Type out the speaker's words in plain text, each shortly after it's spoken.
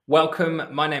Welcome.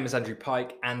 My name is Andrew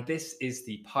Pike, and this is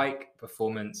the Pike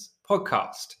Performance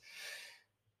Podcast.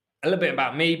 A little bit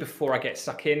about me before I get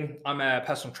stuck in. I'm a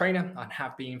personal trainer and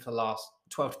have been for the last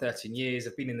 12 to 13 years.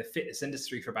 I've been in the fitness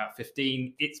industry for about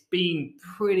 15. It's been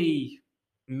pretty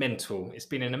mental. It's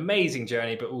been an amazing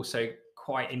journey, but also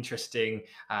quite interesting,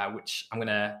 which I'm going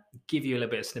to give you a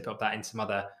little bit of snippet of that in some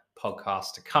other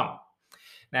podcasts to come.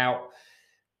 Now,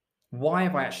 why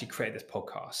have I actually created this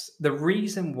podcast? The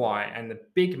reason why and the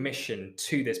big mission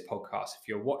to this podcast, if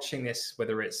you're watching this,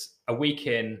 whether it's a week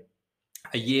in,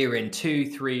 a year in, 2,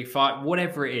 3, 5,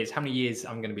 whatever it is, how many years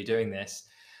I'm going to be doing this,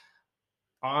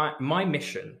 my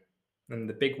mission and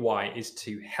the big why is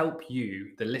to help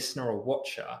you, the listener or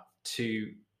watcher,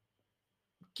 to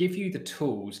give you the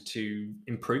tools to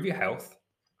improve your health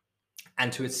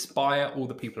and to inspire all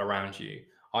the people around you.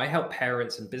 I help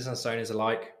parents and business owners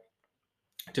alike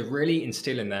to really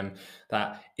instill in them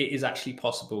that it is actually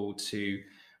possible to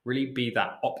really be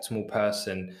that optimal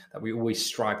person that we always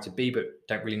strive to be, but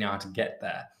don't really know how to get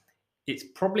there. It's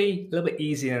probably a little bit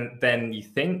easier than you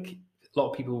think. A lot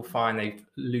of people will find they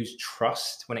lose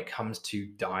trust when it comes to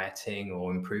dieting or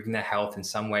improving their health in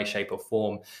some way, shape, or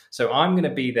form. So I'm going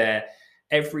to be there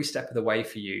every step of the way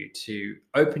for you to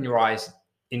open your eyes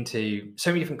into so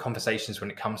many different conversations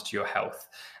when it comes to your health.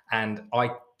 And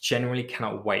I genuinely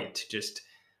cannot wait to just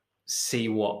see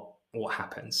what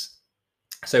happens.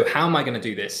 So how am I going to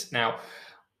do this? Now,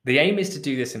 the aim is to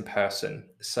do this in person.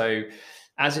 So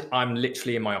as I'm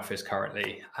literally in my office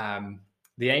currently,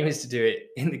 the aim is to do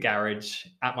it in the garage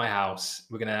at my house.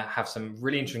 We're going to have some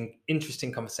really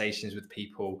interesting conversations with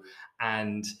people,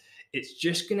 and it's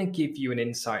just going to give you an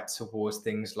insight towards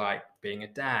things like being a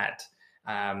dad,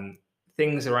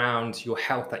 things around your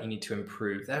health that you need to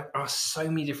improve. There are so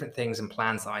many different things and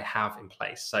plans that I have in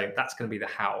place. So that's going to be the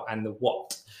how and the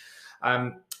what.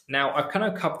 Now, I've kind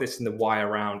of covered this in the why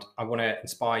around. I want to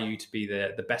inspire you to be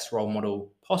the best role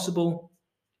model possible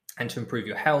and to improve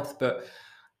your health. But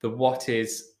the what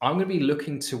is, I'm going to be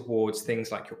looking towards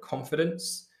things like your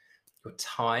confidence, your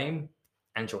time,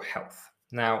 and your health.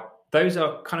 Now, those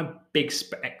are kind of big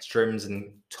spectrums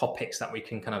and topics that we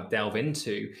can kind of delve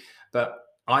into. But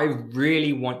I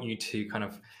really want you to kind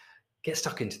of get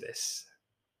stuck into this,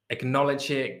 acknowledge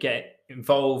it, get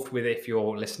involved with it if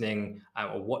you're listening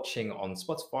or watching on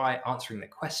Spotify, answering the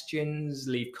questions,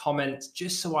 leave comments,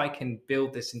 just so I can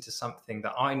build this into something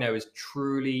that I know is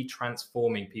truly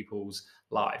transforming people's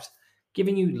lives,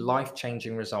 giving you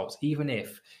life-changing results, even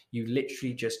if you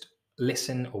literally just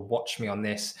listen or watch me on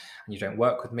this and you don't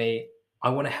work with me. I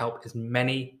want to help as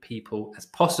many people as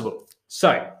possible.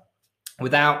 So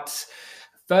without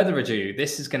further ado,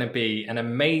 this is going to be an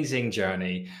amazing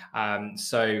journey.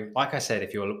 So like I said,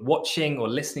 if you're watching or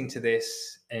listening to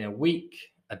this in a week,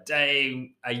 a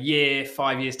day, a year,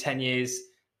 5 years, 10 years,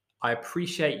 I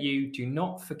appreciate you. Do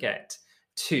not forget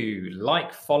to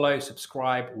like, follow,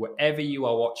 subscribe, wherever you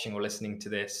are watching or listening to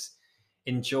this.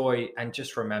 Enjoy, and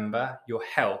just remember, your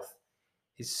health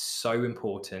is so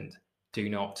important. Do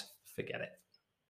not forget it.